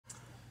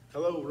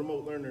Hello,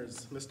 remote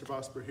learners. Mr.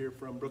 Vosper here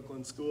from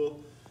Brooklyn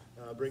School,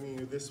 bringing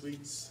you this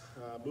week's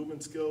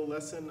movement skill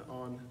lesson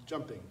on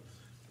jumping.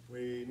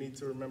 We need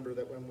to remember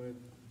that when we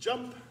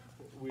jump,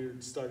 we're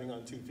starting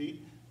on 2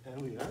 feet, and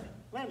we are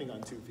landing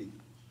on 2 feet,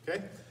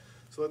 okay?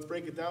 So let's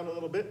break it down a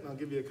little bit, and I'll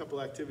give you a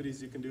couple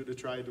activities you can do to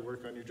try to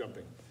work on your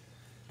jumping.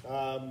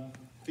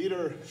 Feet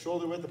are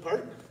shoulder width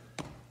apart,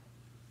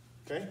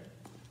 okay?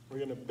 We're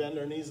gonna bend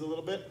our knees a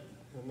little bit,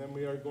 and then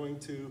we are going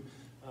to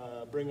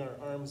bring our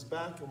arms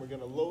back, and we're going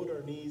to load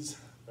our knees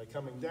by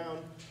coming down,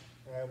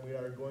 and we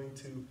are going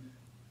to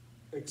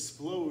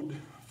explode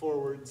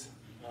forwards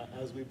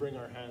as we bring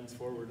our hands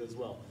forward as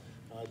well,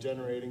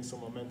 generating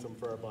some momentum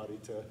for our body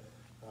to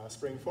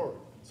spring forward.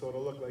 So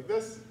it'll look like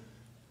this,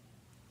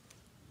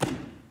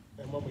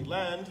 and when we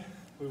land,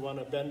 we want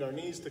to bend our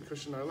knees to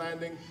cushion our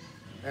landing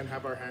and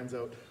have our hands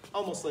out,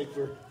 almost like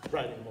we're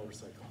riding a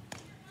motorcycle,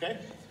 okay?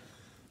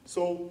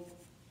 So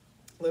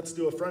let's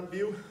do a front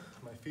view.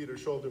 My feet are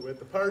shoulder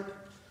width apart,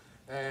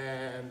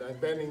 and I'm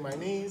bending my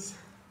knees,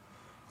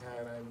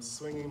 and I'm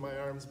swinging my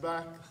arms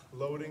back,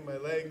 loading my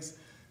legs,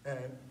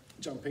 and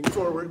jumping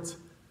forwards,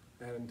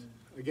 and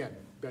again,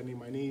 bending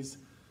my knees,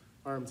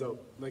 arms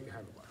out like a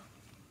handlebar.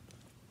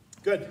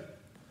 Good.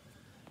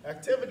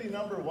 Activity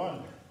number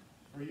 1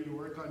 for you to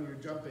work on your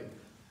jumping.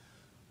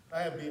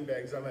 I have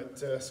beanbags, I'm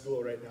at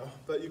school right now,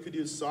 but you could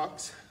use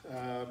socks,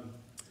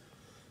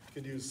 you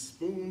could use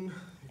spoon,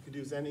 you could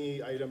use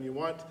any item you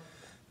want.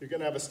 You're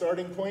gonna have a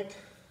starting point,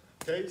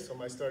 okay? So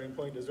my starting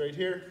point is right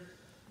here,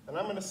 and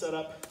I'm gonna set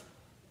up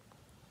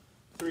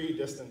 3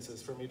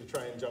 distances for me to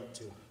try and jump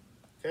to,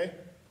 okay?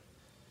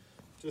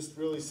 Just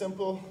really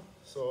simple,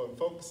 so I'm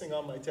focusing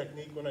on my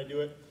technique when I do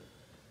it.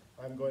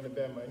 I'm going to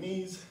bend my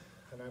knees,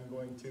 and I'm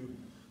going to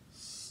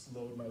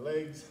load my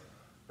legs,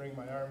 bring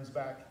my arms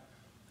back,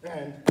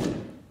 and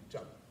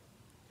jump,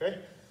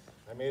 okay?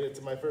 I made it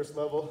to my first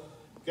level,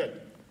 good.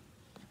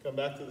 Come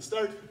back to the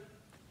start.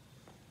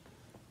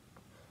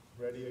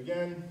 Ready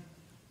again,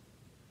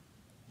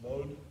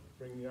 load,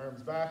 bring the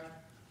arms back,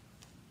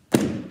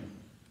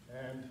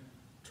 and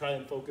try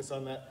and focus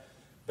on that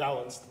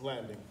balanced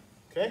landing,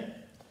 okay?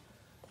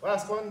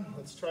 Last one,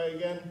 let's try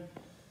again.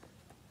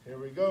 Here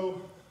we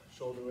go,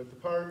 shoulder width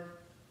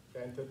apart,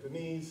 bent at the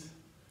knees,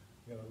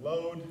 I'm gonna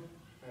load,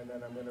 and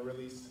then I'm gonna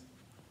release.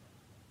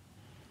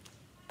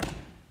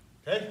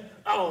 Okay?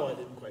 Oh, I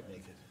didn't quite make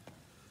it.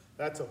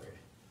 That's okay.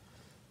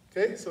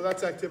 Okay, so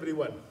that's activity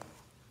 1.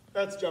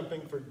 That's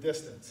jumping for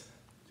distance,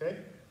 okay?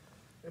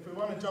 If we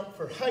want to jump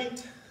for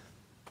height,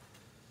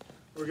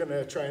 we're going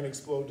to try and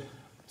explode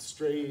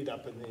straight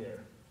up in the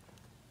air.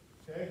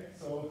 Okay,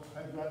 so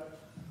I've got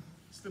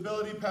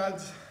stability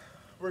pads.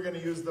 We're going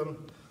to use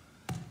them,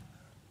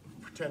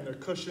 pretend they're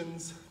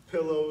cushions,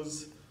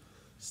 pillows,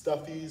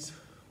 stuffies,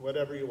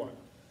 whatever you want.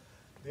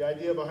 The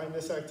idea behind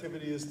this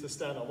activity is to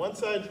stand on one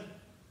side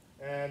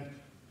and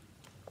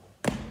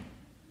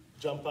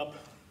jump up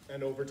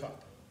and over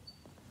top.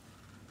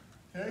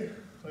 Okay,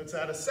 let's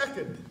add a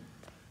second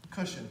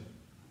cushion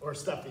or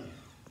stuffy.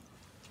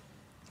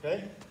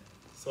 Okay,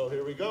 so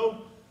here we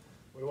go.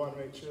 We want to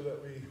make sure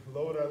that we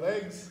load our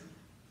legs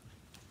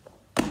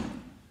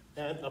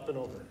and up and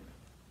over.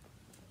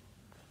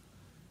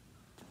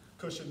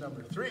 Cushion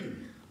number 3.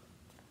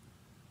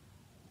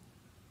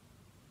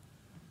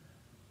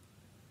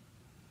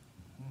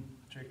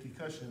 Tricky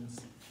cushions.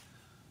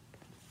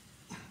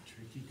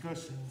 Tricky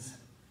cushions.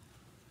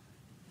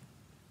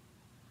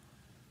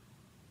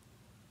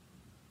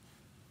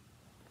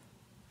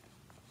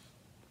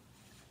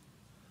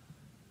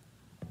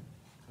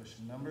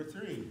 Cushion number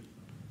 3.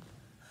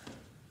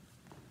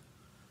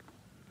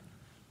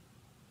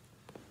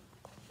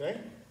 Okay?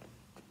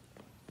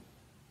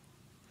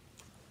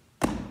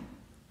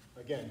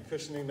 Again,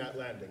 cushioning that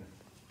landing.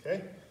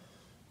 Okay?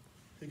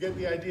 You get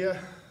the idea?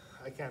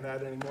 I can't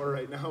add any more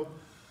right now,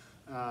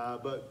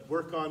 but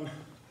work on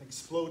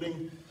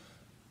exploding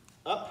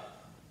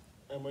up,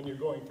 and when you're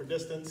going for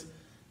distance,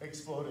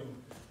 exploding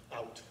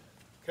out.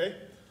 Okay?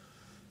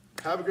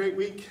 Have a great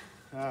week.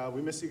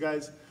 We miss you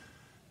guys.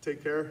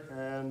 Take care,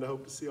 and I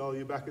hope to see all of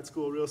you back at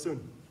school real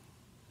soon.